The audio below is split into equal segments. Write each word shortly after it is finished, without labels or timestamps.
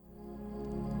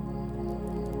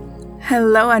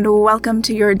Hello and welcome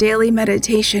to your Daily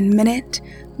Meditation Minute.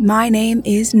 My name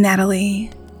is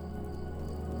Natalie.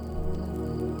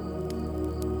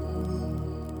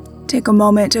 Take a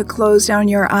moment to close down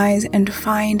your eyes and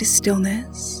find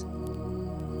stillness.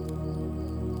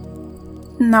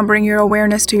 Now bring your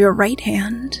awareness to your right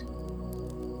hand.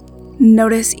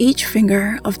 Notice each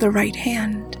finger of the right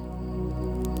hand.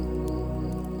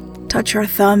 Touch your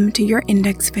thumb to your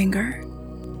index finger.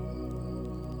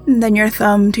 Then your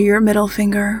thumb to your middle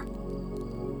finger,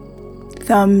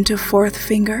 thumb to fourth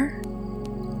finger,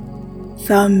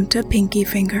 thumb to pinky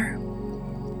finger,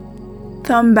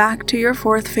 thumb back to your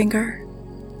fourth finger,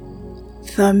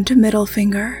 thumb to middle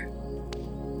finger,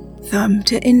 thumb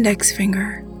to index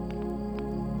finger.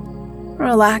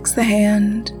 Relax the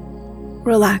hand,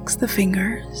 relax the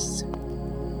fingers.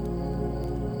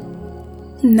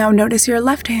 Now notice your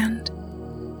left hand.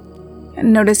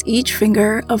 And notice each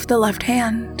finger of the left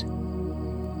hand.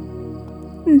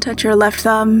 And touch your left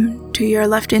thumb to your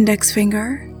left index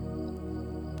finger,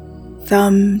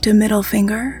 thumb to middle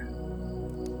finger,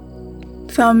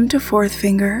 thumb to fourth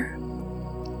finger,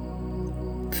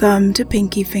 thumb to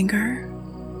pinky finger,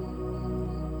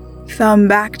 thumb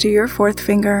back to your fourth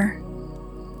finger,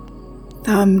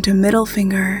 thumb to middle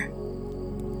finger,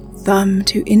 thumb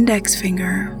to index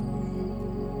finger.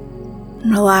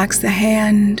 Relax the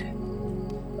hand.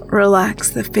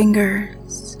 Relax the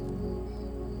fingers.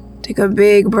 Take a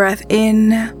big breath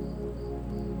in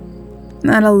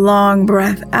and a long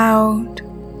breath out.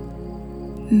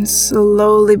 And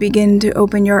slowly begin to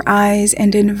open your eyes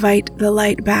and invite the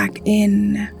light back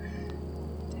in.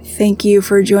 Thank you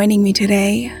for joining me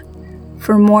today.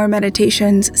 For more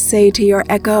meditations, say to your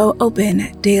echo,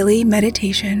 open daily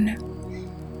meditation.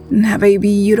 And have a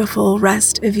beautiful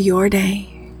rest of your day.